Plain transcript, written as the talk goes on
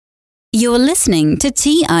You're listening to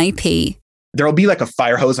TIP. There'll be like a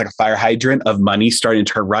fire hose, like a fire hydrant of money starting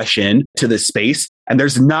to rush in to this space. And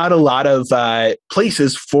there's not a lot of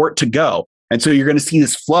places for it to go. And so you're going to see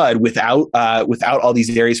this flood without all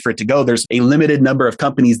these areas for it to go. There's a limited number of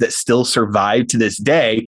companies that still survive to this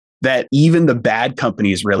day, that even the bad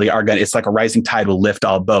companies really are going to, it's like a rising tide will lift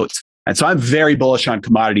all boats. And so I'm very bullish on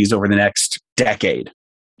commodities over the next decade.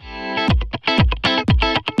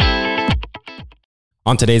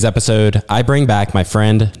 On today's episode, I bring back my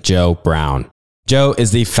friend, Joe Brown. Joe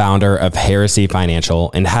is the founder of Heresy Financial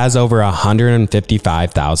and has over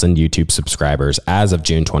 155,000 YouTube subscribers as of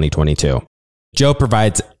June 2022. Joe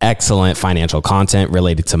provides excellent financial content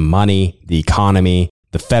related to money, the economy,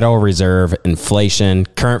 the Federal Reserve, inflation,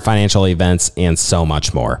 current financial events, and so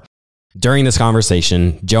much more. During this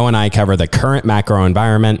conversation, Joe and I cover the current macro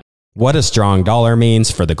environment, what a strong dollar means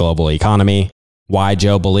for the global economy, why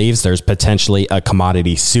Joe believes there's potentially a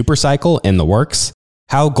commodity supercycle in the works,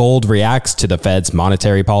 how gold reacts to the Fed's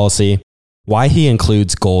monetary policy, why he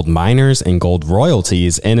includes gold miners and gold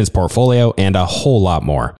royalties in his portfolio, and a whole lot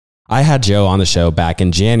more. I had Joe on the show back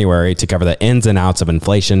in January to cover the ins and outs of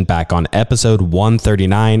inflation back on episode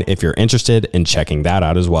 139 if you're interested in checking that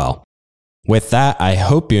out as well. With that, I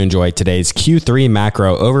hope you enjoy today's Q3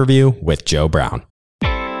 macro overview with Joe Brown.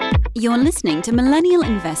 You're listening to Millennial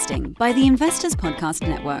Investing by the Investors Podcast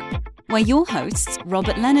Network, where your hosts,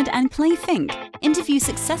 Robert Leonard and Clay Fink, interview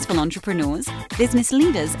successful entrepreneurs, business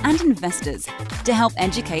leaders, and investors to help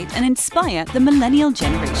educate and inspire the millennial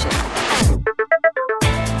generation.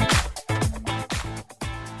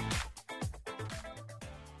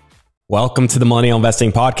 Welcome to the Millennial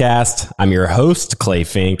Investing Podcast. I'm your host, Clay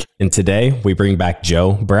Fink, and today we bring back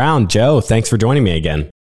Joe Brown. Joe, thanks for joining me again.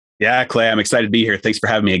 Yeah, Clay, I'm excited to be here. Thanks for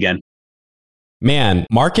having me again. Man,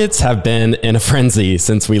 markets have been in a frenzy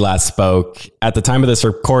since we last spoke. At the time of this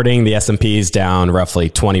recording, the S&P is down roughly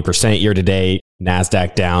 20% year to date,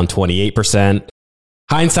 NASDAQ down 28%.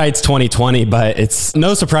 Hindsight's 2020, but it's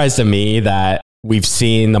no surprise to me that we've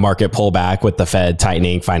seen the market pull back with the Fed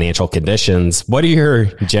tightening financial conditions. What are your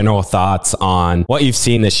general thoughts on what you've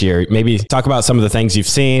seen this year? Maybe talk about some of the things you've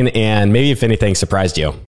seen and maybe if anything surprised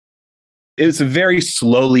you. It's very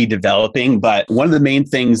slowly developing, but one of the main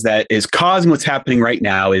things that is causing what's happening right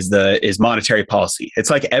now is monetary policy. It's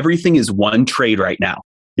like everything is one trade right now.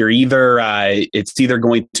 It's either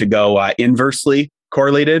going to go inversely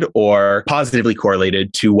correlated or positively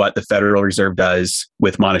correlated to what the Federal Reserve does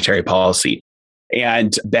with monetary policy.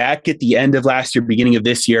 And back at the end of last year, beginning of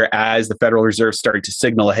this year, as the Federal Reserve started to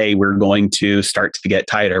signal, hey, we're going to start to get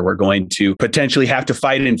tighter. We're going to potentially have to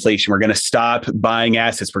fight inflation. We're going to stop buying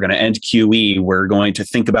assets. We're going to end QE. We're going to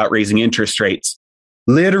think about raising interest rates.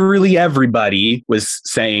 Literally everybody was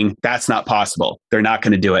saying that's not possible. They're not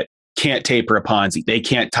going to do it. Can't taper a Ponzi. They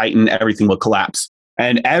can't tighten. Everything will collapse.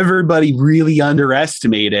 And everybody really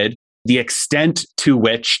underestimated the extent to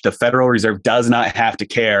which the Federal Reserve does not have to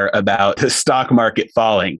care about the stock market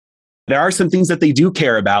falling. There are some things that they do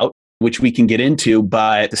care about, which we can get into,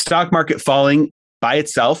 but the stock market falling by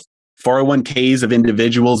itself, 401ks of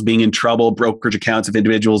individuals being in trouble, brokerage accounts of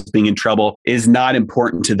individuals being in trouble is not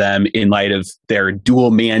important to them in light of their dual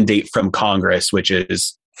mandate from Congress, which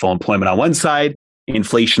is full employment on one side,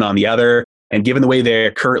 inflation on the other. And given the way they're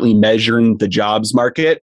currently measuring the jobs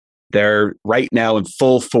market, they're right now in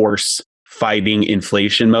full force fighting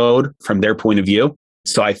inflation mode from their point of view.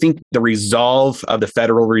 So I think the resolve of the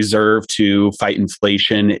Federal Reserve to fight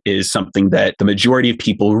inflation is something that the majority of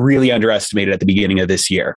people really underestimated at the beginning of this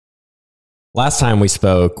year. Last time we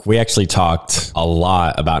spoke, we actually talked a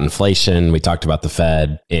lot about inflation. We talked about the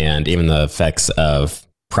Fed and even the effects of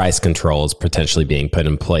price controls potentially being put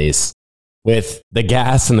in place. With the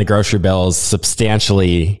gas and the grocery bills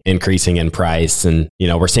substantially increasing in price, and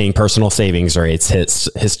we're seeing personal savings rates hit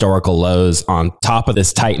historical lows on top of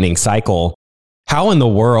this tightening cycle, how in the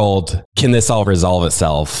world can this all resolve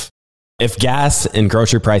itself? If gas and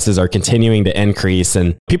grocery prices are continuing to increase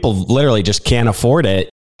and people literally just can't afford it,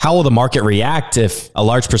 how will the market react if a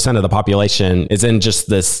large percent of the population is in just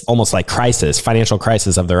this almost like financial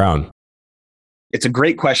crisis of their own? It's a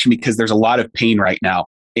great question because there's a lot of pain right now.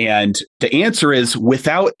 And the answer is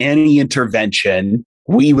without any intervention,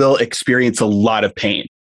 we will experience a lot of pain.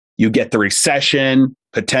 You get the recession,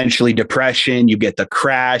 potentially depression, you get the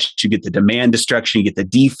crash, you get the demand destruction, you get the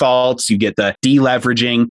defaults, you get the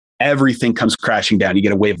deleveraging, everything comes crashing down. You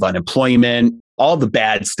get a wave of unemployment, all the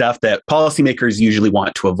bad stuff that policymakers usually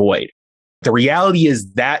want to avoid. The reality is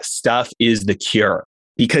that stuff is the cure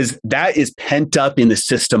because that is pent up in the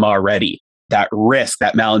system already. That risk,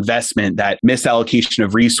 that malinvestment, that misallocation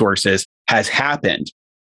of resources has happened.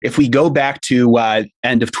 If we go back to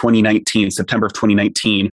end of 2019, September of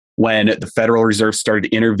 2019, when the Federal Reserve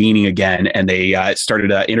started intervening again, and they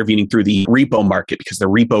started intervening through the repo market because the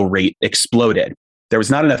repo rate exploded. There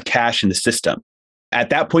was not enough cash in the system. At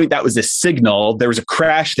that point, that was a signal there was a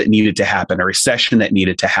crash that needed to happen, a recession that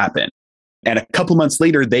needed to happen. And a couple months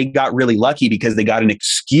later, they got really lucky because they got an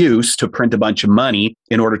excuse to print a bunch of money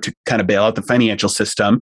in order to kind of bail out the financial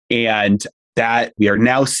system. And that we are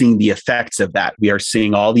now seeing the effects of that. We are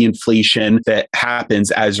seeing all the inflation that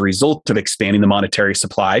happens as a result of expanding the monetary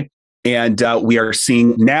supply. And we are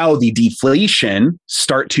seeing now the deflation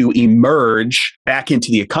start to emerge back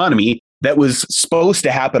into the economy that was supposed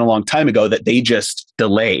to happen a long time ago that they just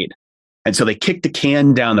delayed. And so they kicked the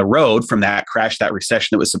can down the road from that crash, that recession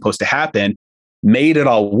that was supposed to happen, made it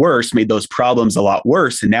all worse, made those problems a lot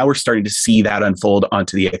worse. And now we're starting to see that unfold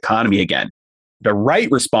onto the economy again. The right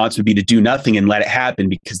response would be to do nothing and let it happen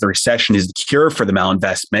because the recession is the cure for the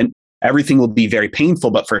malinvestment. Everything will be very painful,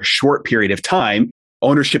 but for a short period of time,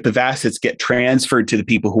 ownership of assets get transferred to the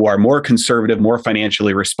people who are more conservative, more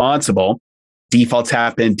financially responsible. Defaults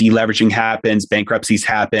happen, deleveraging happens, bankruptcies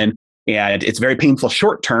happen, and it's very painful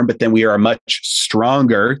short term, but then we are much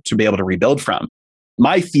stronger to be able to rebuild from.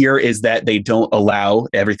 My fear is that they don't allow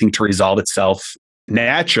everything to resolve itself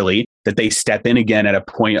naturally, that they step in again at a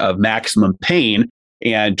point of maximum pain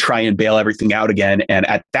and try and bail everything out again. And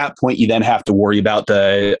at that point, you then have to worry about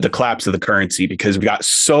the collapse of the currency because we got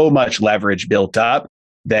so much leverage built up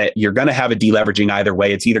that you're going to have a deleveraging either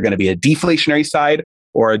way. It's either going to be a deflationary side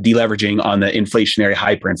or a deleveraging on the inflationary,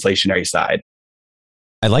 hyperinflationary side.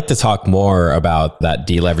 I'd like to talk more about that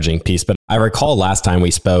deleveraging piece, but I recall last time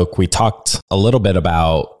we spoke, we talked a little bit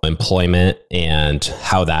about employment and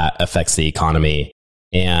how that affects the economy.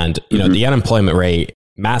 And, the unemployment rate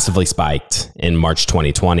massively spiked in March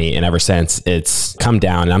 2020. And ever since it's come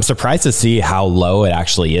down. And I'm surprised to see how low it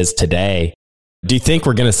actually is today. Do you think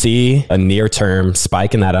we're going to see a near-term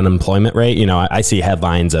spike in that unemployment rate? I see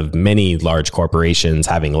headlines of many large corporations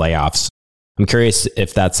having layoffs. I'm curious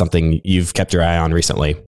if that's something you've kept your eye on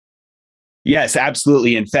recently. Yes,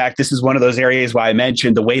 absolutely. In fact, this is one of those areas why I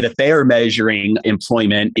mentioned the way that they are measuring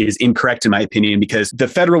employment is incorrect, in my opinion, because the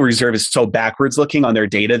Federal Reserve is so backwards looking on their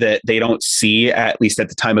data that they don't see, at least at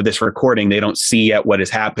the time of this recording, they don't see at what is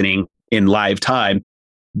happening in live time.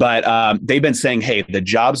 But they've been saying, hey, the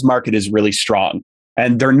jobs market is really strong.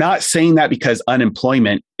 And they're not saying that because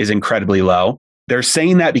unemployment is incredibly low. They're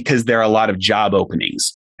saying that because there are a lot of job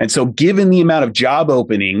openings. And so given the amount of job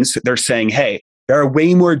openings, they're saying, hey, there are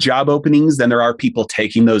way more job openings than there are people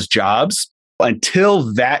taking those jobs.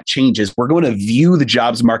 Until that changes, we're going to view the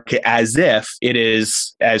jobs market as if it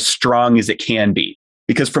is as strong as it can be.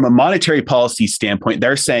 Because from a monetary policy standpoint,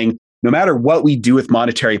 they're saying, no matter what we do with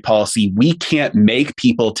monetary policy, we can't make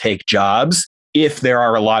people take jobs if there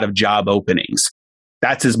are a lot of job openings.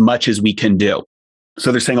 That's as much as we can do.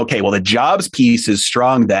 So they're saying, okay, well, the jobs piece is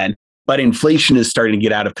strong then, but inflation is starting to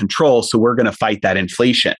get out of control. So we're going to fight that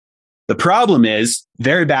inflation. The problem is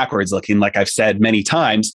very backwards looking, like I've said many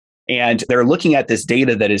times, and they're looking at this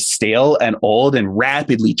data that is stale and old and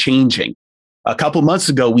rapidly changing. A couple months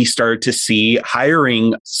ago, we started to see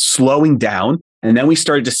hiring slowing down, and then we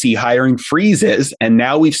started to see hiring freezes, and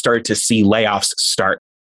now we've started to see layoffs start.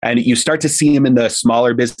 And you start to see them in the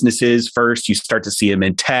smaller businesses first. You start to see them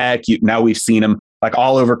in tech. Now we've seen them like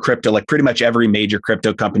all over crypto, like pretty much every major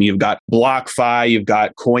crypto company. You've got BlockFi, you've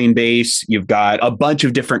got Coinbase, you've got a bunch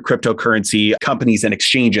of different cryptocurrency companies and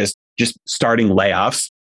exchanges just starting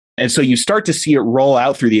layoffs. And so you start to see it roll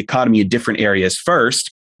out through the economy in different areas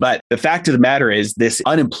first. But the fact of the matter is this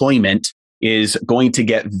unemployment is going to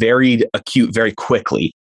get very acute very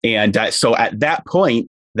quickly. And so at that point,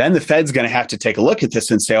 then the Fed's going to have to take a look at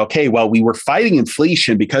this and say, okay, well, we were fighting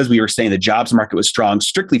inflation because we were saying the jobs market was strong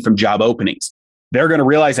strictly from job openings. They're going to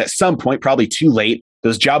realize at some point, probably too late,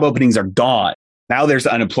 those job openings are gone. Now there's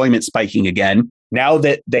unemployment spiking again. Now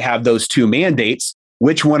that they have those two mandates,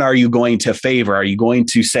 which one are you going to favor? Are you going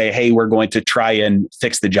to say, hey, we're going to try and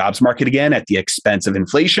fix the jobs market again at the expense of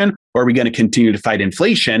inflation? Or are we going to continue to fight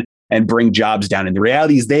inflation and bring jobs down? And the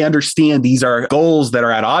reality is they understand these are goals that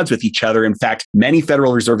are at odds with each other. In fact, many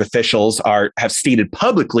Federal Reserve officials have stated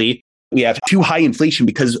publicly, we have too high inflation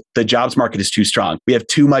because the jobs market is too strong. We have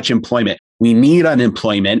too much employment. We need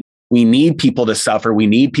unemployment. We need people to suffer. We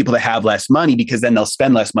need people to have less money because then they'll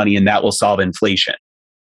spend less money and that will solve inflation.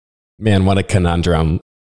 Man, what a conundrum.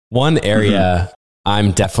 One area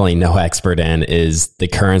I'm definitely no expert in is the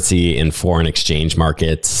currency and foreign exchange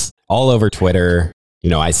markets. All over Twitter,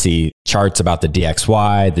 I see charts about the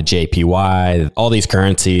DXY, the JPY, all these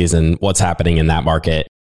currencies and what's happening in that market.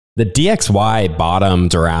 The DXY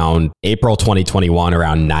bottomed around April 2021,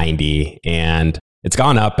 around 90, and it's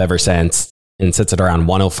gone up ever since and sits at around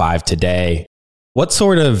 105 today. What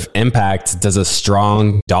sort of impact does a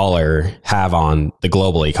strong dollar have on the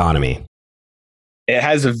global economy? It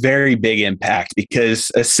has a very big impact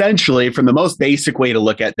because essentially, from the most basic way to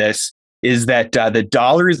look at this, is that the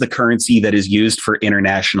dollar is the currency that is used for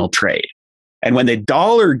international trade. And when the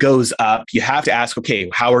dollar goes up, you have to ask, okay,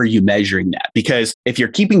 how are you measuring that? Because if you're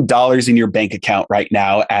keeping dollars in your bank account right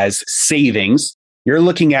now as savings, you're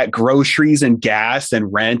looking at groceries and gas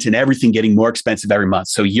and rent and everything getting more expensive every month.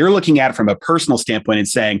 So you're looking at it from a personal standpoint and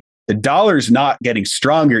saying, the dollar's not getting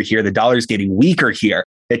stronger here. The dollar's getting weaker here.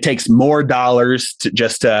 It takes more dollars to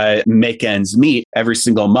just make ends meet every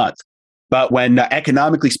single month. But when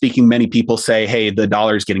economically speaking, many people say, hey, the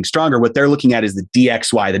dollar is getting stronger, what they're looking at is the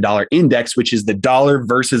DXY, the dollar index, which is the dollar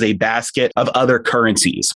versus a basket of other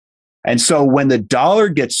currencies. And so when the dollar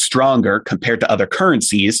gets stronger compared to other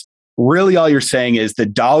currencies, really all you're saying is the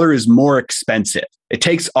dollar is more expensive. It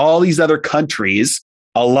takes all these other countries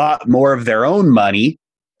a lot more of their own money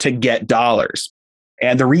to get dollars.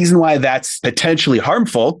 And the reason why that's potentially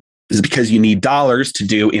harmful is because you need dollars to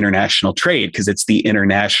do international trade, because it's the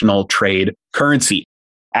international trade currency.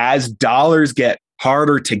 As dollars get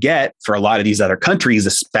harder to get for a lot of these other countries,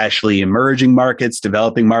 especially emerging markets,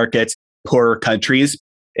 developing markets, poorer countries,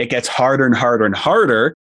 it gets harder and harder and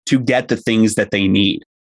harder to get the things that they need.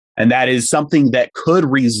 And that is something that could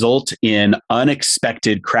result in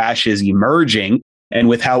unexpected crashes emerging. And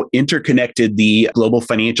with how interconnected the global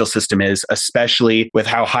financial system is, especially with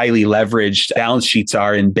how highly leveraged balance sheets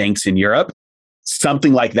are in banks in Europe,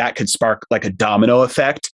 something like that could spark like a domino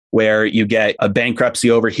effect where you get a bankruptcy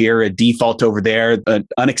over here, a default over there, an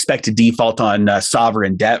unexpected default on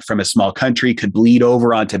sovereign debt from a small country could bleed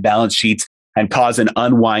over onto balance sheets and cause an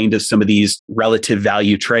unwind of some of these relative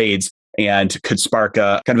value trades, and could spark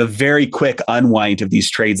a kind of a very quick unwind of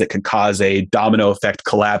these trades that could cause a domino effect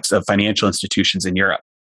collapse of financial institutions in Europe.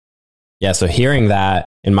 Yeah, so hearing that,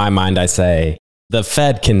 in my mind, I say the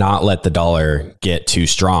Fed cannot let the dollar get too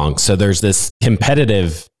strong. So there's this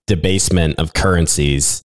competitive debasement of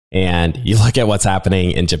currencies. And you look at what's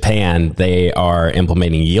happening in Japan, they are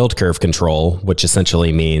implementing yield curve control, which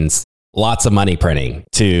essentially means lots of money printing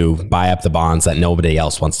to buy up the bonds that nobody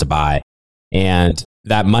else wants to buy. And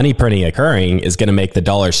that money printing occurring is going to make the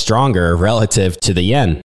dollar stronger relative to the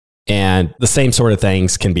yen. And the same sort of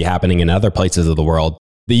things can be happening in other places of the world.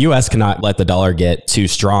 The US cannot let the dollar get too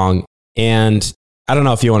strong. And I don't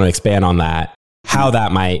know if you want to expand on that, how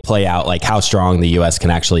that might play out, like how strong the US can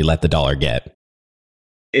actually let the dollar get.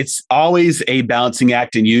 It's always a balancing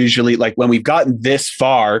act. And usually, like when we've gotten this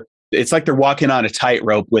far, it's like they're walking on a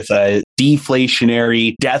tightrope with a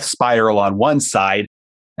deflationary death spiral on one side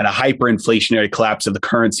and a hyperinflationary collapse of the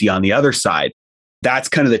currency on the other side. That's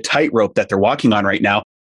kind of the tightrope that they're walking on right now.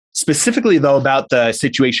 Specifically, though, about the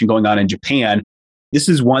situation going on in Japan, this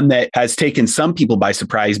is one that has taken some people by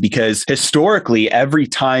surprise because historically, every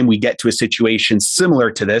time we get to a situation similar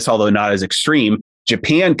to this, although not as extreme,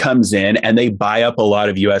 Japan comes in and they buy up a lot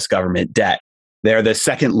of US government debt. They're the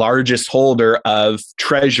second largest holder of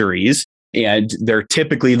treasuries, and they're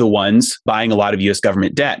typically the ones buying a lot of US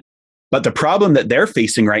government debt. But the problem that they're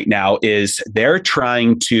facing right now is they're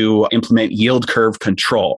trying to implement yield curve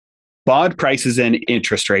control. Bond prices and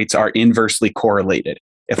interest rates are inversely correlated.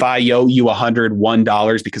 If I owe you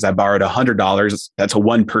 $101 because I borrowed $100, that's a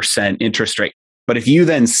 1% interest rate. But if you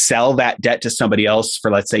then sell that debt to somebody else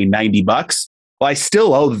for, let's say, $90, well, I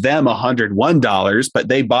still owe them $101, but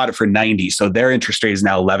they bought it for $90. So their interest rate is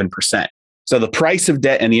now 11%. So the price of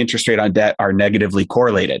debt and the interest rate on debt are negatively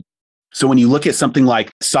correlated. So when you look at something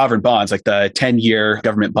like sovereign bonds, like the 10-year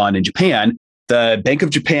government bond in Japan, the Bank of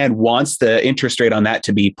Japan wants the interest rate on that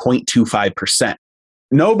to be 0.25%.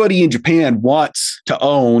 Nobody in Japan wants to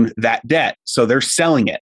own that debt, so they're selling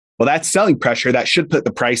it. Well, that's selling pressure. That should put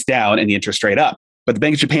the price down and the interest rate up. But the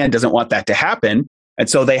Bank of Japan doesn't want that to happen. And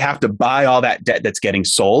so they have to buy all that debt that's getting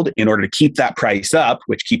sold in order to keep that price up,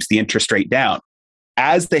 which keeps the interest rate down.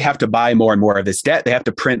 As they have to buy more and more of this debt, they have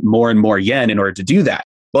to print more and more yen in order to do that.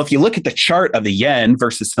 Well, if you look at the chart of the yen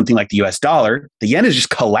versus something like the US dollar, the yen is just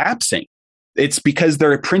collapsing. It's because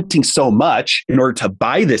they're printing so much in order to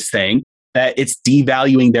buy this thing that it's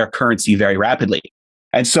devaluing their currency very rapidly.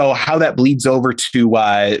 And so how that bleeds over to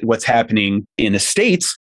what's happening in the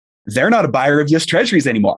States, they're not a buyer of US treasuries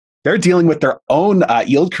anymore. They're dealing with their own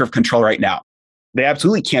yield curve control right now. They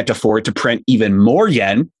absolutely can't afford to print even more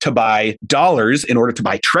yen to buy dollars in order to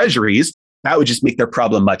buy treasuries. That would just make their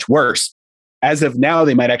problem much worse. As of now,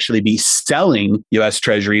 they might actually be selling US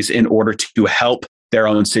treasuries in order to help their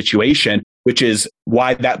own situation. which is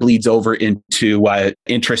why that bleeds over into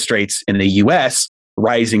interest rates in the US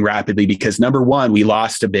rising rapidly because number one, we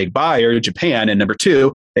lost a big buyer, Japan, and number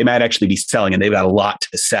two, they might actually be selling and they've got a lot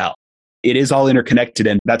to sell. It is all interconnected.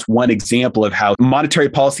 And that's one example of how monetary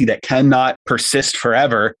policy that cannot persist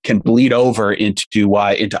forever can bleed over into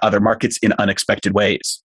other markets in unexpected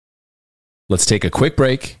ways. Let's take a quick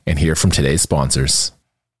break and hear from today's sponsors.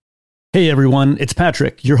 Hey everyone, it's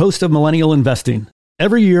Patrick, your host of Millennial Investing.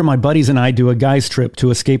 Every year, my buddies and I do a guy's trip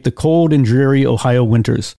to escape the cold and dreary Ohio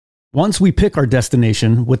winters. Once we pick our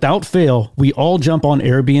destination, without fail, we all jump on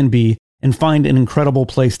Airbnb and find an incredible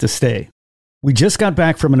place to stay. We just got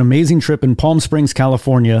back from an amazing trip in Palm Springs,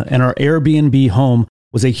 California, and our Airbnb home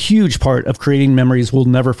was a huge part of creating memories we'll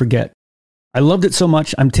never forget. I loved it so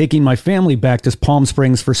much, I'm taking my family back to Palm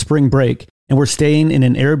Springs for spring break, and we're staying in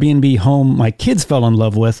an Airbnb home my kids fell in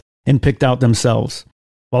love with and picked out themselves.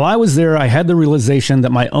 While I was there, I had the realization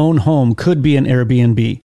that my own home could be an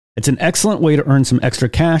Airbnb. It's an excellent way to earn some extra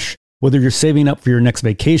cash, whether you're saving up for your next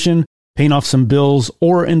vacation, paying off some bills,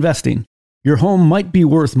 or investing. Your home might be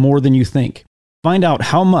worth more than you think. Find out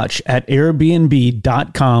how much at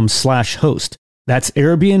airbnb.com/host. That's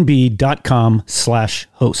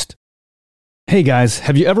airbnb.com/host. Hey guys,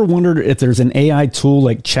 have you ever wondered if there's an AI tool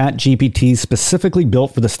like ChatGPT specifically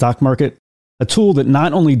built for the stock market? A tool that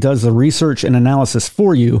not only does the research and analysis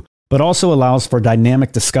for you, but also allows for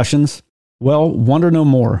dynamic discussions? Well, wonder no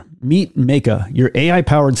more. Meet Meka, your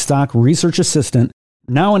AI-powered stock research assistant,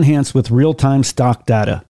 now enhanced with real-time stock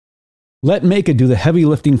data. Let Meka do the heavy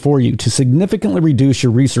lifting for you to significantly reduce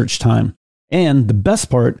your research time. And the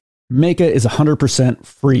best part, Meka is 100%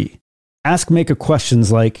 free. Ask Meka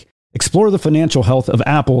questions like, explore the financial health of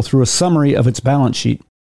Apple through a summary of its balance sheet.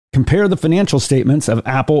 Compare the financial statements of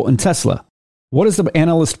Apple and Tesla. What is the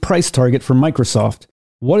analyst price target for Microsoft?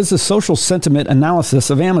 What is the social sentiment analysis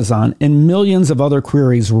of Amazon? And millions of other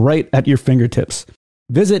queries right at your fingertips.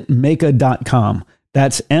 Visit Meka.com.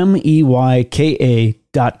 That's MEYKA.com.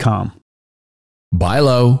 Buy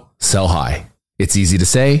low, sell high. It's easy to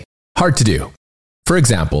say, hard to do. For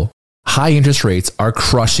example, high interest rates are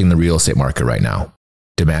crushing the real estate market right now.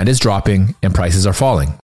 Demand is dropping and prices are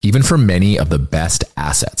falling, even for many of the best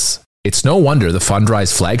assets. It's no wonder the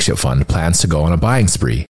Fundrise flagship fund plans to go on a buying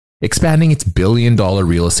spree, expanding its billion-dollar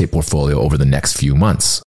real estate portfolio over the next few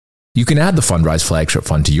months. You can add the Fundrise flagship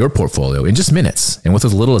fund to your portfolio in just minutes and with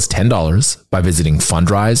as little as $10 by visiting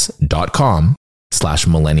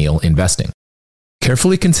fundrise.com/millennial investing.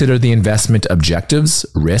 Carefully consider the investment objectives,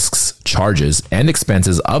 risks, charges, and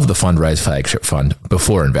expenses of the Fundrise flagship fund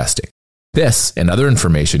before investing. This and other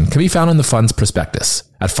information can be found in the fund's prospectus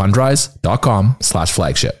at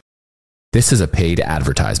fundrise.com/flagship. This is a paid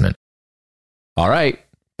advertisement. All right,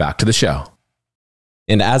 back to the show.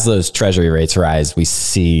 And as those treasury rates rise, we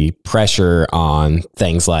see pressure on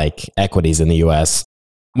things like equities in the US.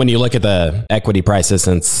 When you look at the equity prices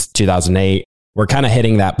since 2008, we're kind of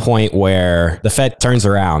hitting that point where the Fed turns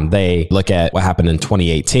around. They look at what happened in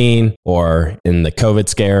 2018 or in the COVID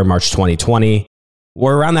scare, March 2020.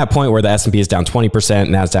 We're around that point where the S&P is down 20%,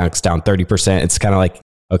 NASDAQ's down 30%. It's kind of like,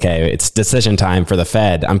 okay, it's decision time for the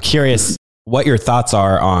Fed. I'm curious what your thoughts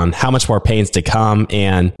are on how much more pain's to come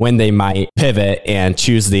and when they might pivot and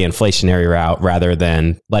choose the inflationary route rather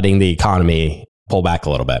than letting the economy pull back a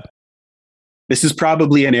little bit. This is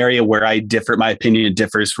probably an area where my opinion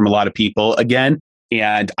differs from a lot of people again.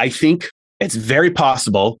 And I think it's very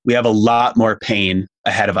possible we have a lot more pain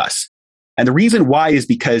ahead of us. And the reason why is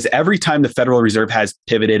because every time the Federal Reserve has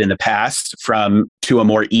pivoted in the past to a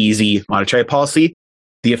more easy monetary policy,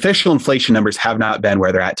 the official inflation numbers have not been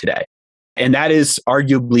where they're at today. And that is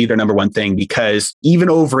arguably their number one thing, because even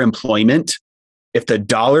over employment, if the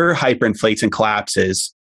dollar hyperinflates and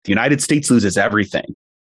collapses, the United States loses everything.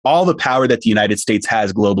 All the power that the United States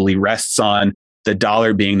has globally rests on the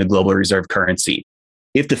dollar being the global reserve currency.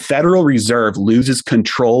 If the Federal Reserve loses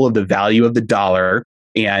control of the value of the dollar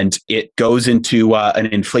and it goes into an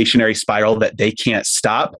inflationary spiral that they can't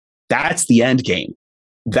stop, that's the end game.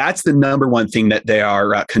 That's the number one thing that they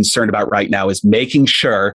are concerned about right now, is making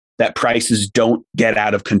sure that prices don't get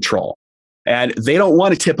out of control. And they don't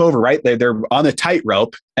want to tip over, right? They're on a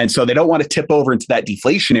tightrope. And so they don't want to tip over into that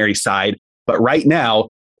deflationary side. But right now,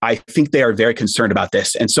 I think they are very concerned about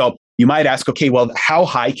this. And so you might ask, okay, well, how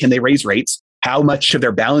high can they raise rates? How much of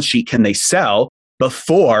their balance sheet can they sell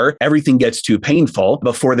before everything gets too painful,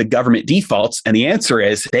 before the government defaults? And the answer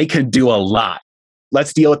is they can do a lot.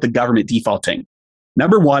 Let's deal with the government defaulting.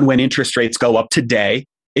 Number one, when interest rates go up today,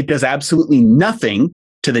 it does absolutely nothing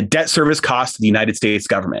to the debt service cost of the United States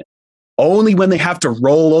government. Only when they have to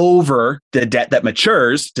roll over the debt that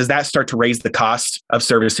matures does that start to raise the cost of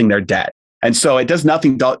servicing their debt. And so it does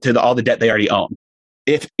nothing to all the debt they already own.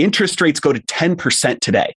 If interest rates go to 10%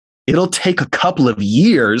 today, it'll take a couple of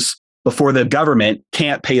years before the government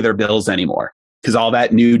can't pay their bills anymore, because all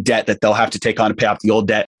that new debt that they'll have to take on to pay off the old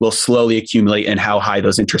debt will slowly accumulate in how high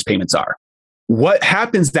those interest payments are. What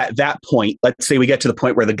happens at that point? Let's say we get to the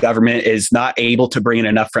point where the government is not able to bring in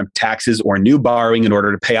enough from taxes or new borrowing in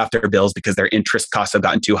order to pay off their bills because their interest costs have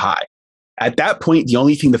gotten too high. At that point, the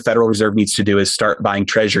only thing the Federal Reserve needs to do is start buying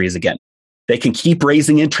treasuries again. They can keep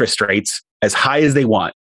raising interest rates as high as they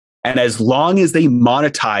want. And as long as they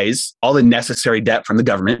monetize all the necessary debt from the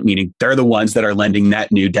government, meaning they're the ones that are lending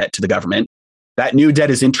that new debt to the government, that new debt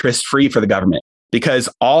is interest free for the government, because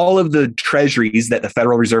all of the treasuries that the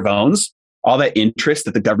Federal Reserve owns, all that interest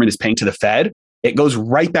that the government is paying to the Fed, it goes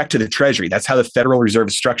right back to the Treasury. That's how the Federal Reserve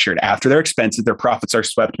is structured. After their expenses, their profits are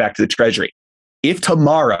swept back to the Treasury. If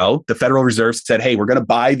tomorrow the Federal Reserve said, hey, we're going to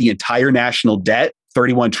buy the entire national debt,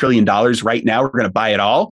 $31 trillion right now, we're going to buy it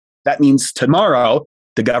all, that means tomorrow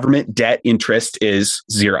the government debt interest is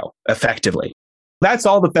zero, effectively. That's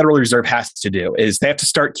all the Federal Reserve has to do, is they have to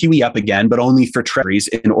start QE up again, but only for treasuries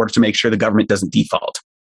in order to make sure the government doesn't default.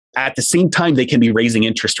 At the same time, they can be raising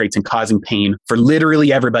interest rates and causing pain for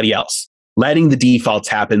literally everybody else, letting the defaults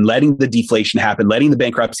happen, letting the deflation happen, letting the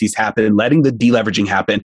bankruptcies happen, letting the deleveraging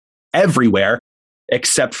happen everywhere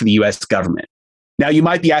except for the US government. Now, you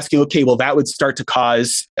might be asking, okay, well, that would start to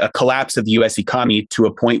cause a collapse of the US economy to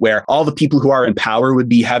a point where all the people who are in power would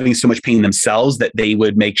be having so much pain themselves that they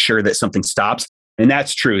would make sure that something stops. And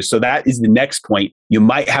that's true. So that is the next point. You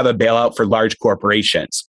might have a bailout for large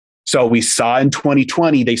corporations. So we saw in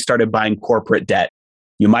 2020, they started buying corporate debt.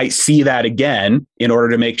 You might see that again in order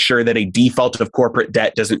to make sure that a default of corporate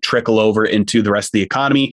debt doesn't trickle over into the rest of the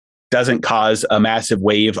economy, doesn't cause a massive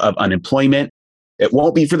wave of unemployment. It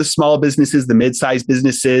won't be for the small businesses, the mid-sized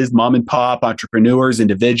businesses, mom and pop, entrepreneurs,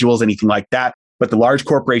 individuals, anything like that. But the large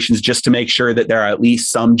corporations, just to make sure that there are at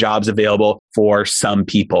least some jobs available for some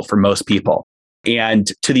people, for most people.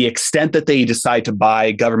 And to the extent that they decide to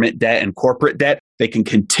buy government debt and corporate debt, they can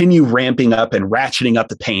continue ramping up and ratcheting up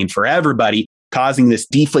the pain for everybody, causing this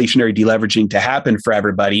deflationary deleveraging to happen for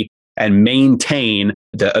everybody and maintain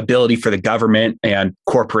the ability for the government and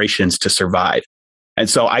corporations to survive. And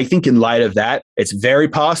so I think in light of that, it's very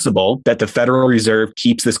possible that the Federal Reserve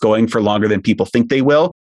keeps this going for longer than people think they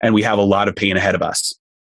will, and we have a lot of pain ahead of us.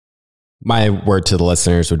 My word to the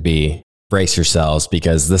listeners would be brace yourselves,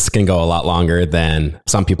 because this can go a lot longer than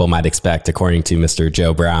some people might expect, according to Mr.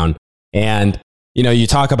 Joe Brown. And, you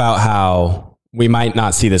talk about how we might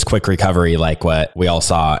not see this quick recovery like what we all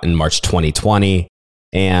saw in March 2020.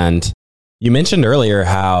 And you mentioned earlier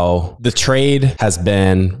how the trade has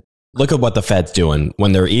been, look at what the Fed's doing.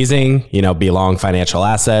 When they're easing, be long financial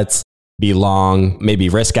assets, be long maybe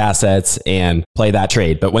risk assets and play that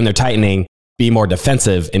trade. But when they're tightening, be more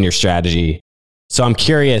defensive in your strategy. So I'm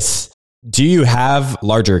curious, do you have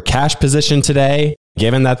larger cash position today,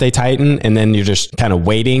 given that they tighten, and then you're just kind of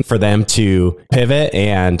waiting for them to pivot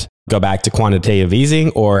and go back to quantitative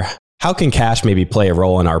easing? Or how can cash maybe play a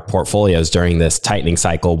role in our portfolios during this tightening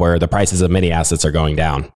cycle where the prices of many assets are going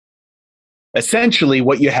down? Essentially,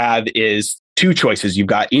 what you have is two choices. You've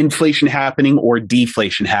got inflation happening or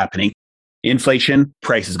deflation happening. Inflation,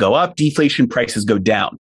 prices go up. Deflation, prices go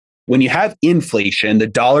down. When you have inflation, the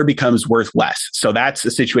dollar becomes worth less. So that's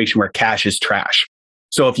a situation where cash is trash.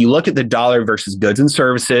 So if you look at the dollar versus goods and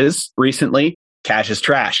services recently, cash is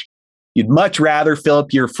trash. You'd much rather fill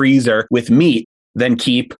up your freezer with meat than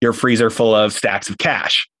keep your freezer full of stacks of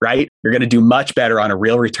cash, right? You're going to do much better on a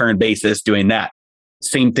real return basis doing that.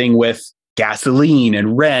 Same thing with gasoline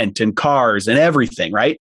and rent and cars and everything,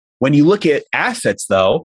 right? When you look at assets,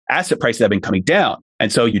 though, asset prices have been coming down.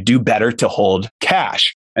 And so you do better to hold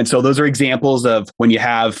cash. And so those are examples of when you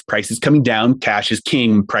have prices coming down, cash is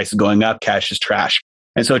king, prices going up, cash is trash.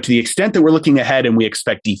 And so to the extent that we're looking ahead and we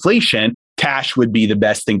expect deflation, cash would be the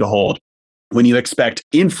best thing to hold. When you expect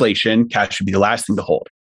inflation, cash would be the last thing to hold.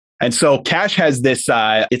 And so cash has this,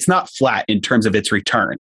 it's not flat in terms of its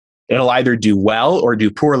return. It'll either do well or do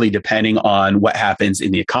poorly depending on what happens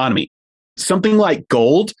in the economy. Something like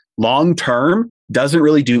gold, long term, doesn't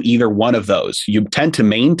really do either one of those. You tend to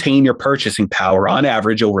maintain your purchasing power on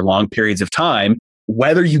average over long periods of time,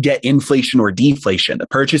 whether you get inflation or deflation. The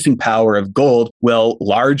purchasing power of gold will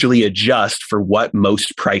largely adjust for what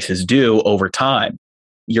most prices do over time.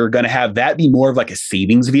 You're going to have that be more of like a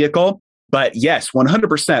savings vehicle. But yes,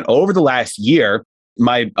 100% over the last year,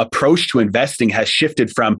 my approach to investing has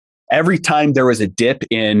shifted from every time there was a dip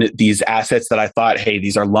in these assets that I thought, hey,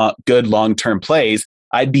 these are good long-term plays,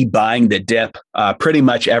 I'd be buying the dip pretty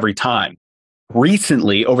much every time.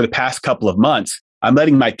 Recently, over the past couple of months, I'm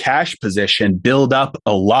letting my cash position build up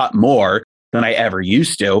a lot more than I ever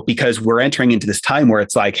used to, because we're entering into this time where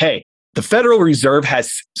it's like, hey, the Federal Reserve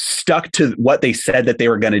has stuck to what they said that they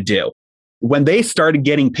were going to do. When they started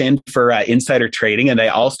getting pinned for insider trading and they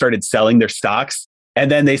all started selling their stocks,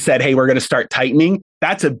 and then they said, hey, we're going to start tightening,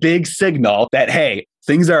 that's a big signal that, hey,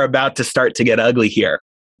 things are about to start to get ugly here.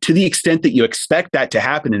 To the extent that you expect that to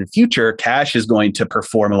happen in the future, cash is going to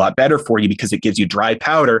perform a lot better for you because it gives you dry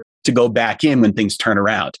powder to go back in when things turn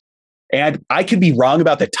around. And I could be wrong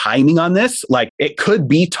about the timing on this. Like, it could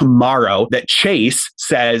be tomorrow that Chase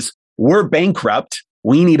says, we're bankrupt,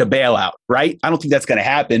 we need a bailout, right? I don't think that's going to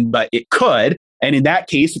happen, but it could. And in that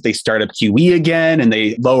case, if they start up QE again and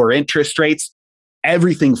they lower interest rates,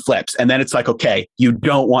 everything flips. And then it's like, okay, you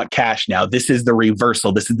don't want cash now. This is the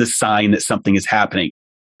reversal. This is the sign that something is happening.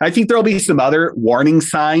 I think there'll be some other warning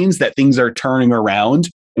signs that things are turning around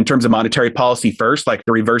in terms of monetary policy first, like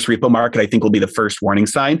the reverse repo market, I think will be the first warning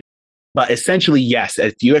sign. But essentially, yes,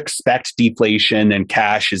 if you expect deflation, then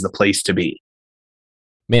cash is the place to be.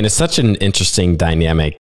 Man, it's such an interesting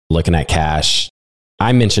dynamic looking at cash.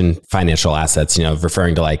 I mentioned financial assets,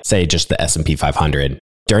 referring to like, say, just the S&P 500.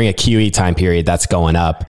 During a QE time period, that's going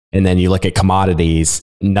up. And then you look at commodities,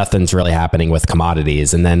 nothing's really happening with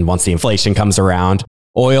commodities. And then once the inflation comes around,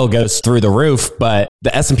 oil goes through the roof, but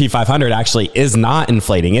the S&P 500 actually is not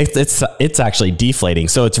inflating. It's actually deflating.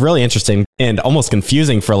 So it's really interesting and almost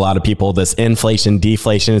confusing for a lot of people, this inflation,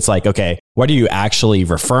 deflation. It's like, okay, what are you actually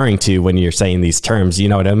referring to when you're saying these terms? You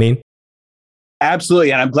know what I mean?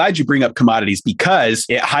 Absolutely. And I'm glad you bring up commodities because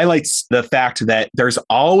it highlights the fact that there's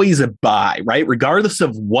always a buy, right? Regardless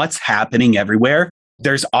of what's happening everywhere,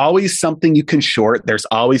 there's always something you can short. There's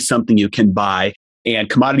always something you can buy. And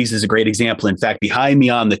commodities is a great example. In fact, behind me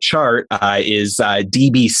on the chart is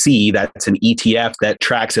DBC. That's an ETF that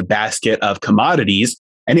tracks a basket of commodities.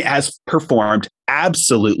 And it has performed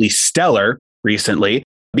absolutely stellar recently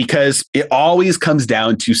because it always comes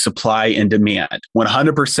down to supply and demand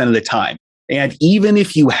 100% of the time. And even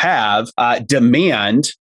if you have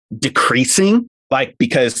demand decreasing, like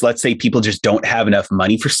because let's say people just don't have enough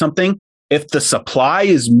money for something, if the supply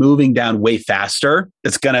is moving down way faster,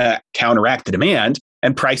 it's going to counteract the demand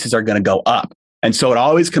and prices are going to go up. And so it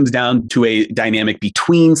always comes down to a dynamic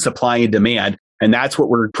between supply and demand. And that's what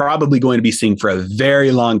we're probably going to be seeing for a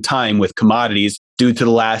very long time with commodities due to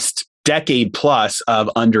the last decade plus of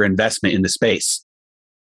underinvestment in the space.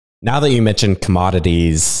 Now that you mentioned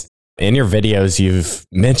commodities, in your videos, you've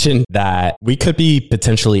mentioned that we could be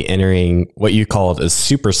potentially entering what you called a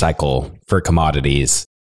super cycle for commodities.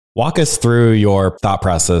 Walk us through your thought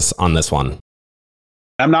process on this one.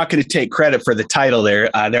 I'm not going to take credit for the title there.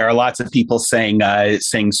 There are lots of people saying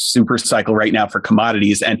super cycle right now for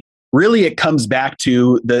commodities. And really, it comes back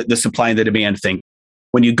to the supply and the demand thing.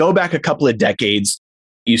 When you go back a couple of decades,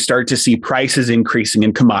 you start to see prices increasing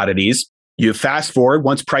in commodities. You fast forward,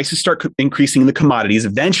 once prices start increasing in the commodities,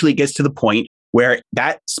 eventually it gets to the point where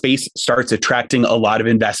that space starts attracting a lot of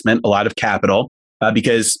investment, a lot of capital.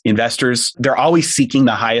 Because investors, they're always seeking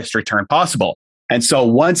the highest return possible. And so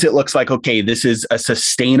once it looks like, okay, this is a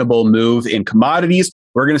sustainable move in commodities,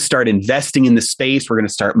 we're going to start investing in the space. We're going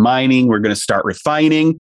to start mining. We're going to start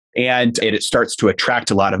refining. And it starts to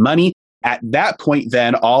attract a lot of money. At that point,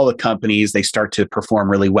 then all the companies, they start to perform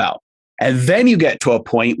really well. And then you get to a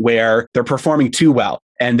point where they're performing too well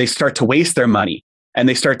and they start to waste their money and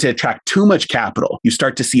they start to attract too much capital. You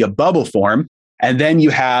start to see a bubble form. And then you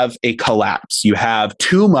have a collapse. You have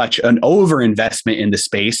too much, an overinvestment in the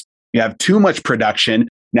space. You have too much production.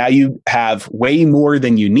 Now you have way more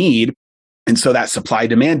than you need. And so that supply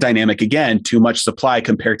demand dynamic, again, too much supply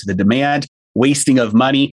compared to the demand, wasting of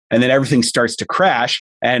money. And then everything starts to crash.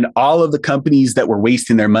 And all of the companies that were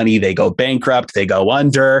wasting their money, they go bankrupt, they go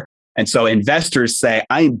under. And so investors say,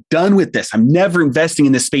 I'm done with this. I'm never investing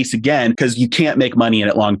in this space again because you can't make money in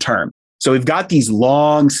it long term. So we've got these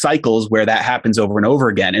long cycles where that happens over and over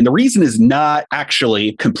again. And the reason is not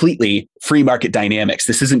actually completely free market dynamics.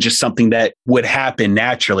 This isn't just something that would happen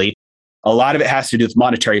naturally. A lot of it has to do with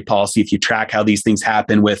monetary policy. If you track how these things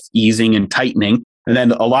happen with easing and tightening, and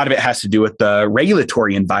then a lot of it has to do with the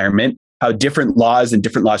regulatory environment, how different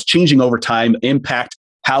laws changing over time impact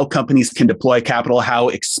how companies can deploy capital, how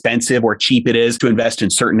expensive or cheap it is to invest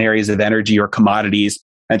in certain areas of energy or commodities.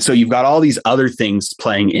 And so you've got all these other things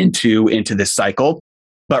playing into this cycle.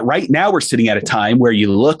 But right now we're sitting at a time where you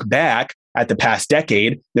look back at the past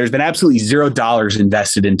decade, there's been absolutely $0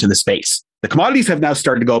 invested into the space. The commodities have now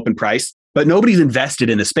started to go up in price, but nobody's invested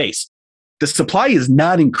in the space. The supply is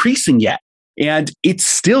not increasing yet. And it's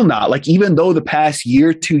still not, like, even though the past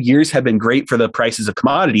year, 2 years have been great for the prices of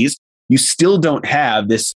commodities, you still don't have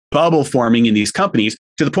this bubble forming in these companies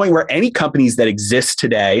to the point where any companies that exist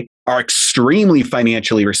today are extremely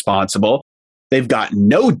financially responsible. They've got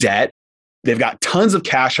no debt. They've got tons of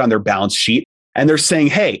cash on their balance sheet. And they're saying,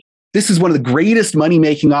 hey, this is one of the greatest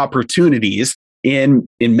money-making opportunities in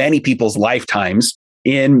many people's lifetimes.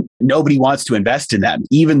 And nobody wants to invest in them,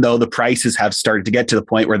 even though the prices have started to get to the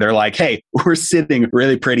point where they're like, hey, we're sitting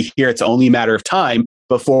really pretty here. It's only a matter of time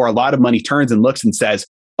before a lot of money turns and looks and says,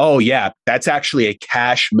 oh yeah, that's actually a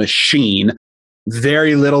cash machine.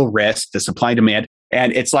 Very little risk, the supply and demand.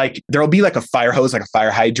 And it's like, there'll be like a fire hose, like a fire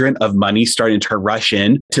hydrant of money starting to rush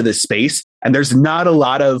in to this space. And there's not a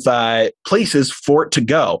lot of places for it to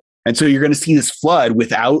go. And so you're going to see this flood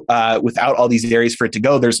without all these areas for it to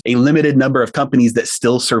go. There's a limited number of companies that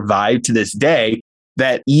still survive to this day,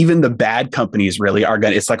 that even the bad companies really are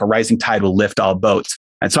going to, it's like a rising tide will lift all boats.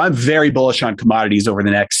 And so I'm very bullish on commodities over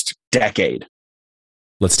the next decade.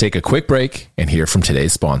 Let's take a quick break and hear from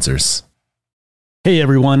today's sponsors. Hey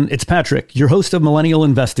everyone, it's Patrick, your host of Millennial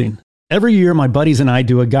Investing. Every year, my buddies and I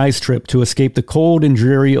do a guy's trip to escape the cold and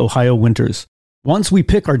dreary Ohio winters. Once we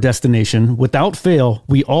pick our destination, without fail,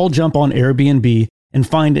 we all jump on Airbnb and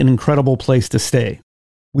find an incredible place to stay.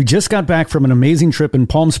 We just got back from an amazing trip in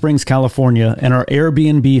Palm Springs, California, and our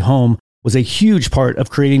Airbnb home was a huge part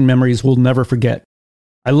of creating memories we'll never forget.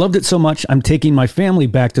 I loved it so much, I'm taking my family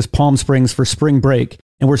back to Palm Springs for spring break,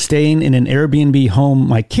 and we're staying in an Airbnb home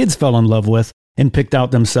my kids fell in love with and picked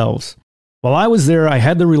out themselves. While I was there, I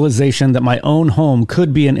had the realization that my own home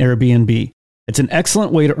could be an Airbnb. It's an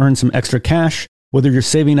excellent way to earn some extra cash, whether you're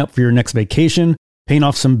saving up for your next vacation, paying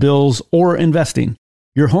off some bills, or investing.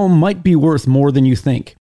 Your home might be worth more than you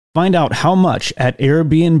think. Find out how much at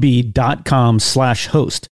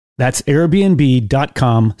airbnb.com/host. That's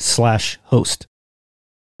airbnb.com/host.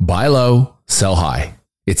 Buy low, sell high.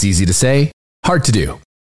 It's easy to say, hard to do.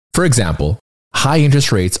 For example, high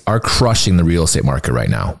interest rates are crushing the real estate market right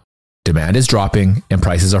now. Demand is dropping and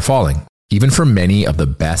prices are falling, even for many of the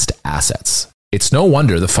best assets. It's no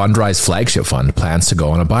wonder the Fundrise flagship fund plans to go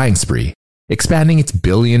on a buying spree, expanding its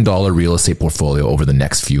billion-dollar real estate portfolio over the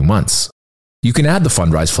next few months. You can add the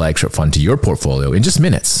Fundrise flagship fund to your portfolio in just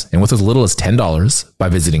minutes and with as little as $10 by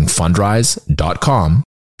visiting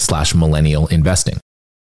fundrise.com/millennialinvesting.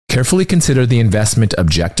 Carefully consider the investment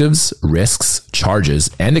objectives, risks, charges,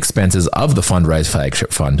 and expenses of the Fundrise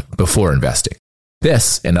flagship fund before investing.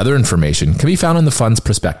 This and other information can be found in the fund's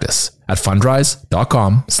prospectus at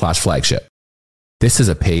fundrise.com/flagship. This is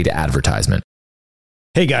a paid advertisement.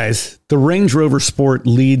 Hey guys, the Range Rover Sport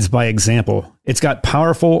leads by example. It's got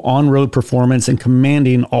powerful on-road performance and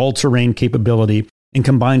commanding all-terrain capability, and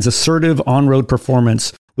combines assertive on-road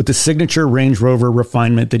performance with the signature Range Rover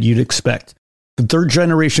refinement that you'd expect. The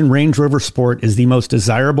third-generation Range Rover Sport is the most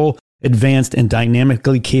desirable, advanced, and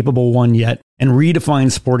dynamically capable one yet, and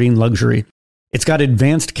redefines sporting luxury. It's got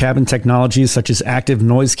advanced cabin technologies such as active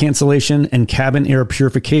noise cancellation and cabin air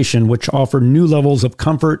purification, which offer new levels of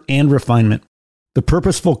comfort and refinement. The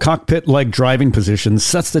purposeful cockpit-like driving position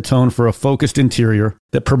sets the tone for a focused interior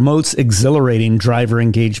that promotes exhilarating driver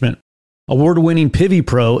engagement. Award-winning Pivi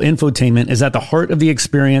Pro infotainment is at the heart of the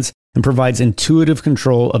experience and provides intuitive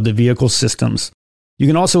control of the vehicle systems. You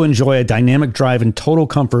can also enjoy a dynamic drive in total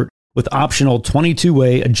comfort with optional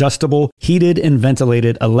 22-way adjustable, heated and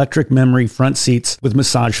ventilated electric memory front seats with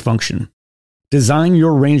massage function. Design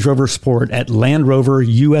your Range Rover Sport at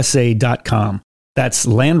LandRoverUSA.com. That's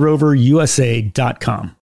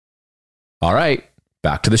LandRoverUSA.com. All right,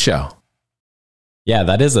 back to the show. Yeah,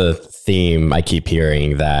 that is a theme I keep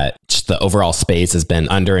hearing, that just the overall space has been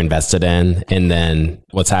underinvested in. And then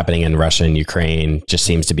what's happening in Russia and Ukraine just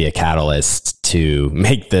seems to be a catalyst to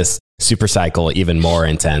make this super cycle even more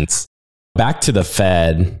intense. Back to the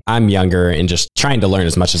Fed, I'm younger and just trying to learn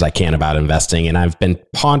as much as I can about investing. And I've been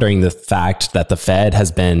pondering the fact that the Fed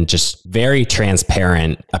has been just very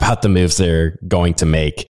transparent about the moves they're going to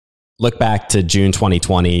make. Look back to June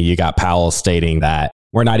 2020, you got Powell stating that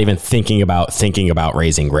we're not even thinking about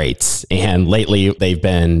raising rates. And lately, they've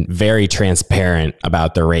been very transparent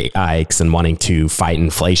about their rate hikes and wanting to fight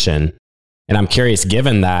inflation. And I'm curious,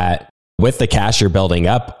 given that, with the cash you're building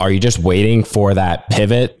up, are you just waiting for that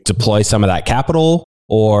pivot, deploy some of that capital?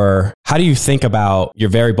 Or how do you think about, you're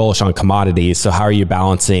very bullish on commodities, so how are you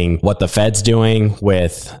balancing what the Fed's doing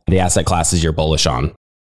with the asset classes you're bullish on?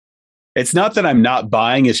 It's not that I'm not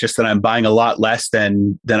buying, it's just that I'm buying a lot less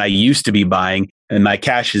than I used to be buying, and my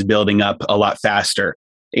cash is building up a lot faster.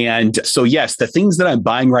 And so, yes, the things that I'm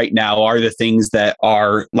buying right now are the things that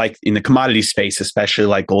are like in the commodity space, especially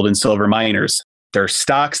like gold and silver miners. They're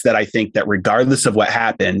stocks that I think that regardless of what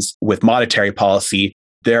happens with monetary policy,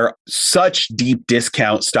 They're such deep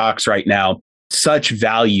discount stocks right now, such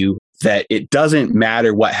value that it doesn't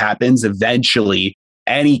matter what happens. Eventually,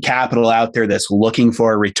 any capital out there that's looking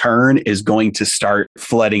for a return is going to start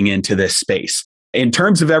flooding into this space. In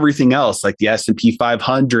terms of everything else, like the S&P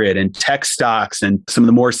 500 and tech stocks and some of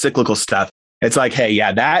the more cyclical stuff, it's like, hey,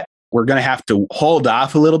 yeah, that we're going to have to hold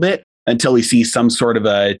off a little bit until we see some sort of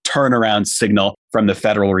a turnaround signal from the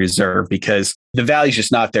Federal Reserve, because the value's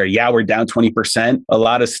just not there. Yeah, we're down 20%. A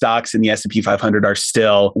lot of stocks in the S&P 500 are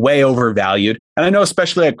still way overvalued. And I know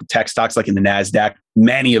especially like tech stocks like in the NASDAQ,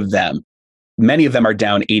 many of them are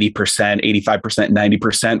down 80%, 85%,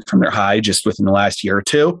 90% from their high just within the last year or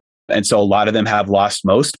two. And so a lot of them have lost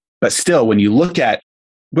most. But still, when you look at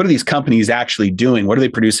what are these companies actually doing? What are they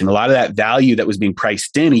producing? A lot of that value that was being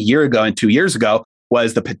priced in a year ago and 2 years ago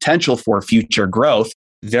was the potential for future growth.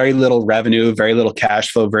 Very little revenue, very little cash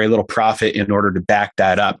flow, very little profit in order to back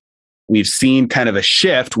that up. We've seen kind of a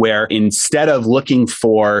shift where instead of looking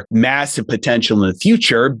for massive potential in the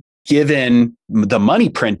future, given the money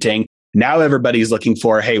printing, now everybody's looking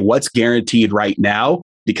for, hey, what's guaranteed right now?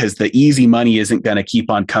 Because the easy money isn't going to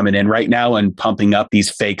keep on coming in right now and pumping up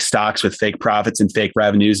these fake stocks with fake profits and fake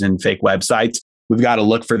revenues and fake websites. We've got to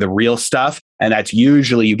look for the real stuff. And that's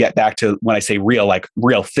usually, you get back to when I say real, like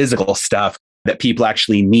real physical stuff that people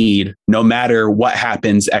actually need, no matter what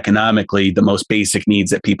happens economically, the most basic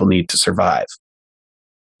needs that people need to survive.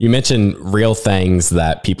 You mentioned real things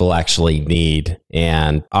that people actually need,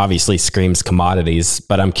 and obviously screams commodities,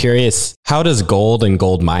 but I'm curious, how does gold and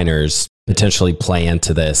gold miners potentially play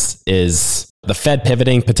into this? Is the Fed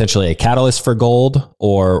pivoting potentially a catalyst for gold,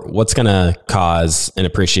 or what's going to cause an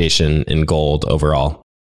appreciation in gold overall?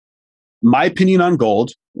 My opinion on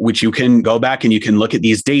gold, which you can go back and you can look at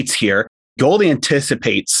these dates here, gold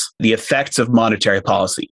anticipates the effects of monetary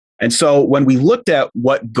policy. And so when we looked at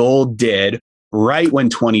what gold did right when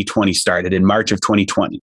 2020 started, in March of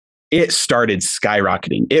 2020, it started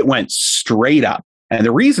skyrocketing. It went straight up. And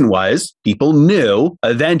the reason was people knew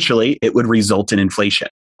eventually it would result in inflation.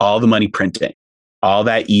 All the money printing, all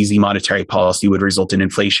that easy monetary policy would result in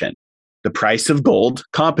inflation. The price of gold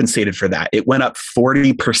compensated for that. It went up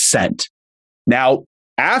 40%. Now,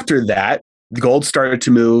 after that, gold started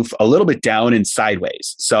to move a little bit down and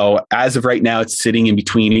sideways. So as of right now, it's sitting in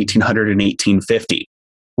between 1800 and 1850.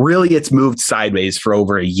 Really, it's moved sideways for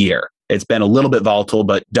over a year. It's been a little bit volatile,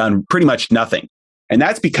 but done pretty much nothing. And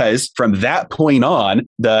that's because from that point on,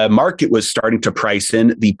 the market was starting to price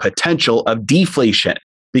in the potential of deflation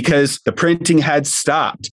because the printing had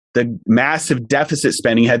stopped. The massive deficit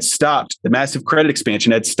spending had stopped. The massive credit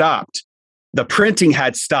expansion had stopped. The printing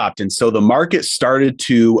had stopped. And so the market started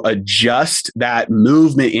to adjust that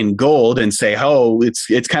movement in gold and say, oh,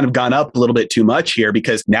 it's kind of gone up a little bit too much here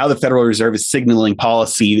because now the Federal Reserve is signaling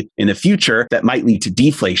policy in the future that might lead to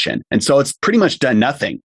deflation. And so it's pretty much done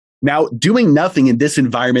nothing. Now, doing nothing in this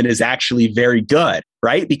environment is actually very good,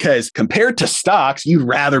 right? Because compared to stocks, you'd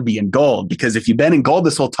rather be in gold because if you've been in gold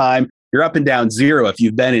this whole time, you're up and down zero. If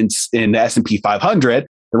you've been in the S&P 500,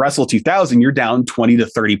 the Russell 2000, you're down 20 to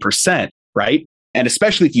 30%. Right? And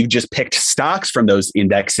especially if you've just picked stocks from those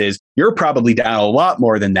indexes, you're probably down a lot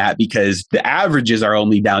more than that because the averages are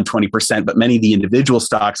only down 20%, but many of the individual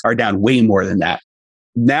stocks are down way more than that.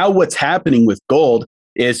 Now what's happening with gold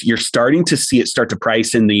is you're starting to see it start to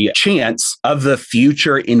price in the chance of the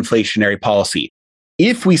future inflationary policy.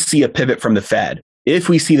 If we see a pivot from the Fed, if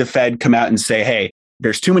we see the Fed come out and say, hey,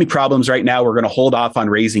 there's too many problems right now, we're going to hold off on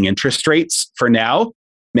raising interest rates for now,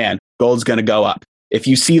 man, gold's going to go up. If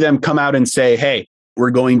you see them come out and say, hey,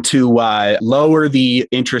 we're going to lower the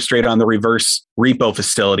interest rate on the reverse repo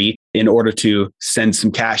facility in order to send some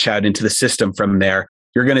cash out into the system from there,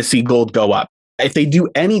 you're going to see gold go up. If they do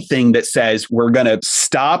anything that says we're going to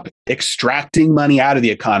stop extracting money out of the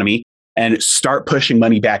economy and start pushing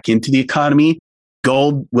money back into the economy,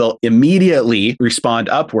 gold will immediately respond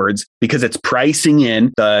upwards because it's pricing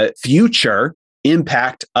in the future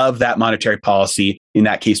impact of that monetary policy. In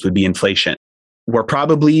that case would be inflation. We're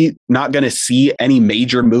probably not going to see any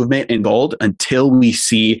major movement in gold until we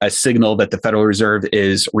see a signal that the Federal Reserve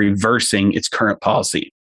is reversing its current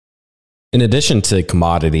policy. In addition to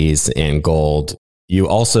commodities and gold, you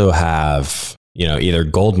also have, either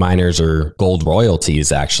gold miners or gold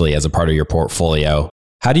royalties actually as a part of your portfolio.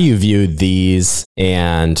 How do you view these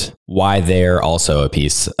and why they're also a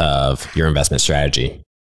piece of your investment strategy?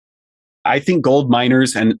 I think gold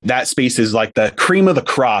miners and that space is like the cream of the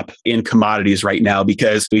crop in commodities right now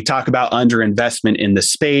because we talk about underinvestment in the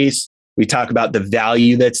space. We talk about the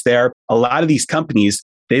value that's there. A lot of these companies,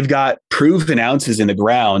 they've got proven ounces in the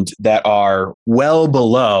ground that are well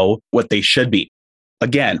below what they should be.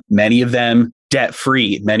 Again, many of them debt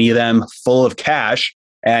free, many of them full of cash.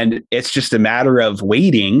 And it's just a matter of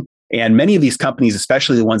waiting. And many of these companies,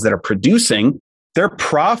 especially the ones that are producing, they're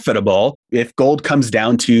profitable if gold comes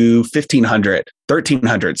down to 1,500,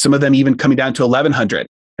 1,300, some of them even coming down to 1,100.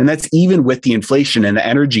 And that's even with the inflation and the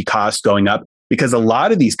energy costs going up, because a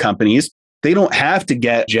lot of these companies, they don't have to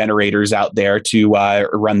get generators out there to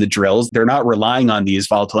run the drills. They're not relying on these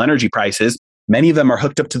volatile energy prices. Many of them are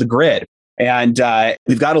hooked up to the grid. And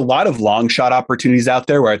we've got a lot of long shot opportunities out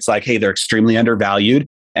there where it's like, hey, they're extremely undervalued.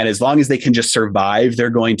 And as long as they can just survive, they're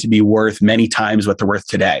going to be worth many times what they're worth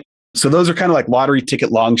today. So those are kind of like lottery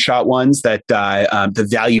ticket long shot ones that the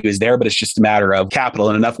value is there, but it's just a matter of capital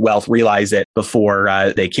and enough wealth realize it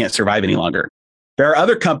before they can't survive any longer. There are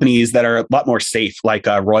other companies that are a lot more safe, like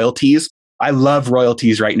royalties. I love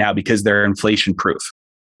royalties right now because they're inflation proof.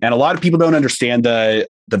 And a lot of people don't understand the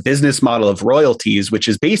business model of royalties, which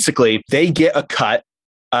is basically they get a cut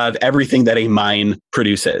of everything that a mine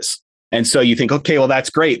produces. And so you think, okay, well, that's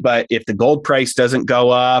great. But if the gold price doesn't go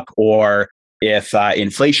up or if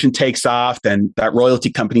inflation takes off, then that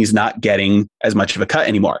royalty company is not getting as much of a cut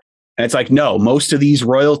anymore. And it's like, no, most of these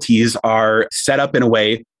royalties are set up in a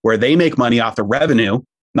way where they make money off the revenue,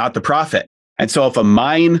 not the profit. And so if a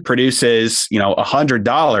mine produces,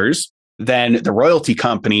 $100, then the royalty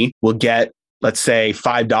company will get, let's say,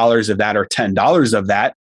 $5 of that or $10 of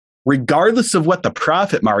that, regardless of what the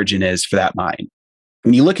profit margin is for that mine.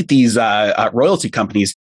 When you look at these royalty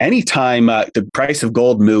companies, anytime the price of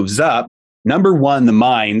gold moves up, number one, the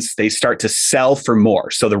mines, they start to sell for more.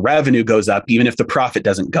 So the revenue goes up, even if the profit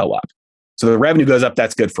doesn't go up. So the revenue goes up,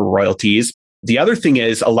 that's good for royalties. The other thing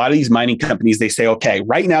is a lot of these mining companies, they say, okay,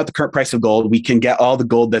 right now at the current price of gold, we can get all the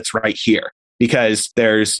gold that's right here because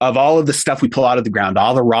there's of all of the stuff we pull out of the ground,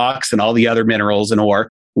 all the rocks and all the other minerals and ore,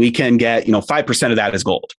 we can get, 5% of that is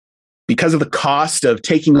gold. Because of the cost of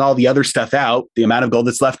taking all the other stuff out, the amount of gold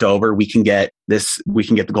that's left over, we can get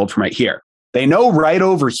the gold from right here. They know right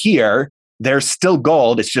over here, there's still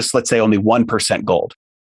gold. It's just, let's say, only 1% gold.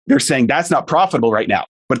 They're saying that's not profitable right now.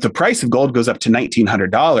 But if the price of gold goes up to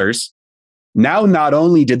 $1,900, now not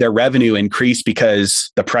only did their revenue increase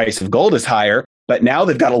because the price of gold is higher, but now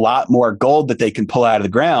they've got a lot more gold that they can pull out of the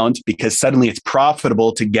ground because suddenly it's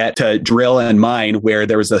profitable to get to drill and mine where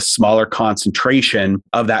there was a smaller concentration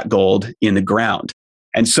of that gold in the ground.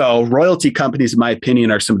 And so royalty companies, in my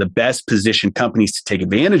opinion, are some of the best positioned companies to take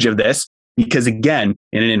advantage of this. Because again,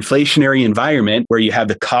 in an inflationary environment where you have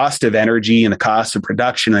the cost of energy and the cost of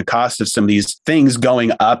production and the cost of some of these things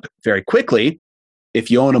going up very quickly, if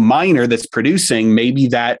you own a miner that's producing, maybe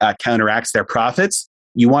that counteracts their profits.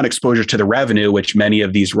 You want exposure to the revenue, which many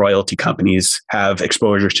of these royalty companies have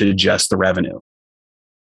exposure to just the revenue.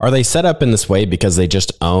 Are they set up in this way because they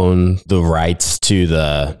just own the rights to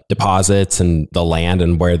the deposits and the land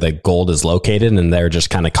and where the gold is located, and they're just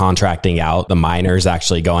kind of contracting out the miners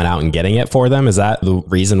actually going out and getting it for them? Is that the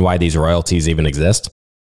reason why these royalties even exist?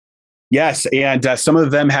 Yes, and some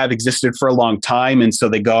of them have existed for a long time, and so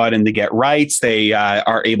they go out and they get rights. They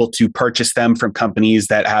are able to purchase them from companies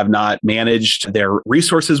that have not managed their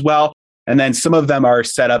resources well. And then some of them are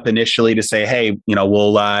set up initially to say, hey,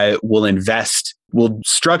 we'll invest. We'll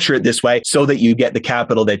structure it this way so that you get the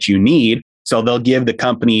capital that you need. So they'll give the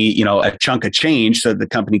company, a chunk of change so that the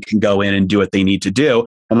company can go in and do what they need to do.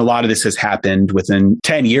 And a lot of this has happened within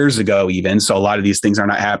 10 years ago even. So a lot of these things are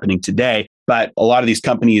not happening today. But a lot of these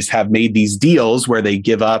companies have made these deals where they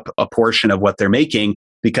give up a portion of what they're making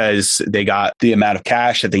because they got the amount of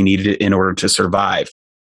cash that they needed in order to survive.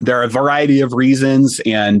 There are a variety of reasons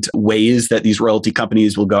and ways that these royalty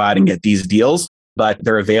companies will go out and get these deals, but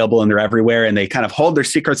they're available and they're everywhere. And they kind of hold their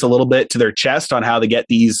secrets a little bit to their chest on how they get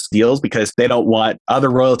these deals because they don't want other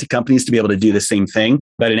royalty companies to be able to do the same thing.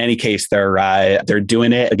 But in any case, they're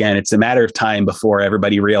doing it. Again, it's a matter of time before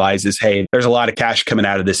everybody realizes, hey, there's a lot of cash coming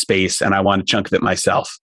out of this space and I want a chunk of it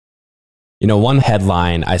myself. One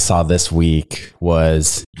headline I saw this week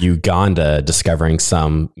was Uganda discovering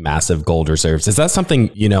some massive gold reserves. Is that something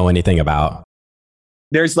you know anything about?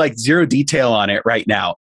 There's like zero detail on it right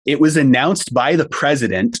now. It was announced by the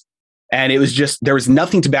president and it was just, there was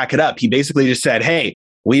nothing to back it up. He basically just said, hey,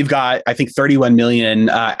 we've got, I think, 31 million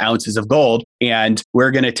ounces of gold, and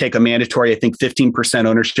we're going to take a mandatory, 15%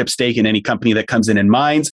 ownership stake in any company that comes in and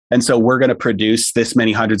mines. And so we're going to produce this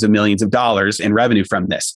many hundreds of millions of dollars in revenue from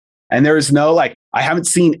this. And there is no, I haven't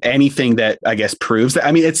seen anything that I guess proves that.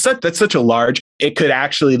 I mean, that's such a large, it could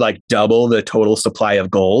actually double the total supply of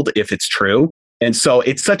gold if it's true. And so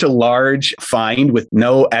it's such a large find with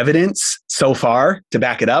no evidence so far to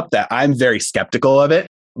back it up that I'm very skeptical of it.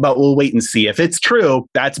 But we'll wait and see. If it's true,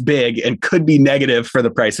 that's big and could be negative for the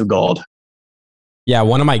price of gold. Yeah,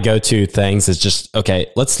 one of my go-to things is just, okay,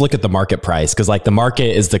 let's look at the market price, because like the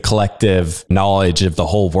market is the collective knowledge of the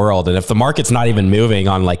whole world. And if the market's not even moving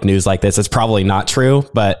on like news like this, it's probably not true,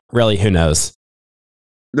 but really, who knows?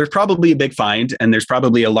 There's probably a big find and there's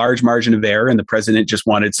probably a large margin of error. And the president just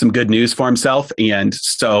wanted some good news for himself. And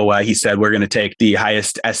so he said, we're going to take the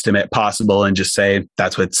highest estimate possible and just say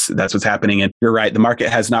that's what's happening. And you're right, the market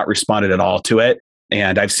has not responded at all to it.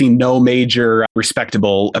 And I've seen no major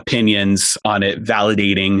respectable opinions on it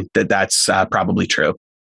validating that that's probably true.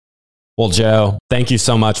 Well, Joe, thank you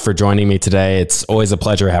so much for joining me today. It's always a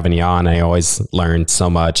pleasure having you on. I always learn so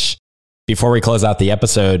much. Before we close out the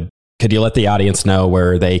episode, could you let the audience know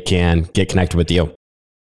where they can get connected with you?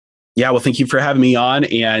 Yeah, well, thank you for having me on.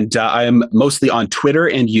 And I'm mostly on Twitter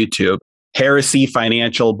and YouTube. Heresy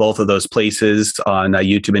Financial, both of those places on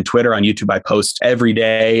YouTube and Twitter. On YouTube, I post every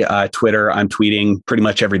day. Twitter, I'm tweeting pretty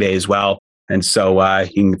much every day as well. And so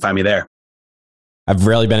you can find me there. I've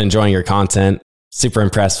really been enjoying your content. Super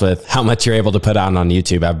impressed with how much you're able to put out on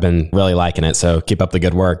YouTube. I've been really liking it. So keep up the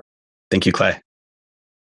good work. Thank you, Clay.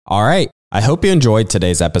 All right. I hope you enjoyed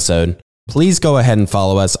today's episode. Please go ahead and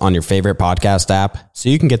follow us on your favorite podcast app so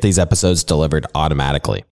you can get these episodes delivered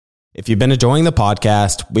automatically. If you've been enjoying the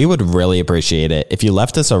podcast, we would really appreciate it if you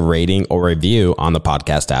left us a rating or review on the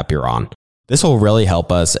podcast app you're on. This will really help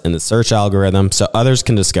us in the search algorithm so others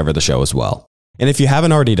can discover the show as well. And if you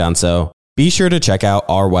haven't already done so, be sure to check out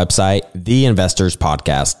our website,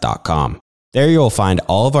 theinvestorspodcast.com. There you'll find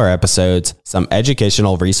all of our episodes, some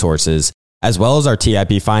educational resources, as well as our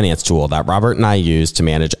TIP finance tool that Robert and I use to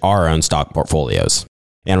manage our own stock portfolios.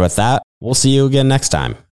 And with that, we'll see you again next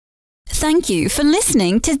time. Thank you for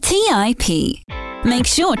listening to TIP. Make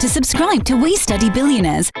sure to subscribe to We Study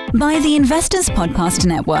Billionaires by the Investors Podcast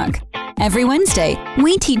Network. Every Wednesday,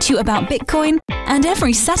 we teach you about Bitcoin, and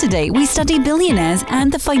every Saturday, we study billionaires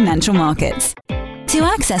and the financial markets. To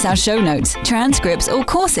access our show notes, transcripts, or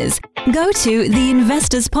courses, go to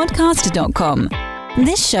theinvestorspodcast.com.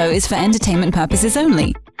 This show is for entertainment purposes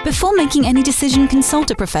only. Before making any decision,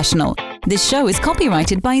 consult a professional. This show is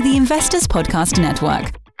copyrighted by the Investors Podcast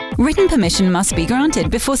Network. Written permission must be granted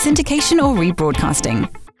before syndication or rebroadcasting.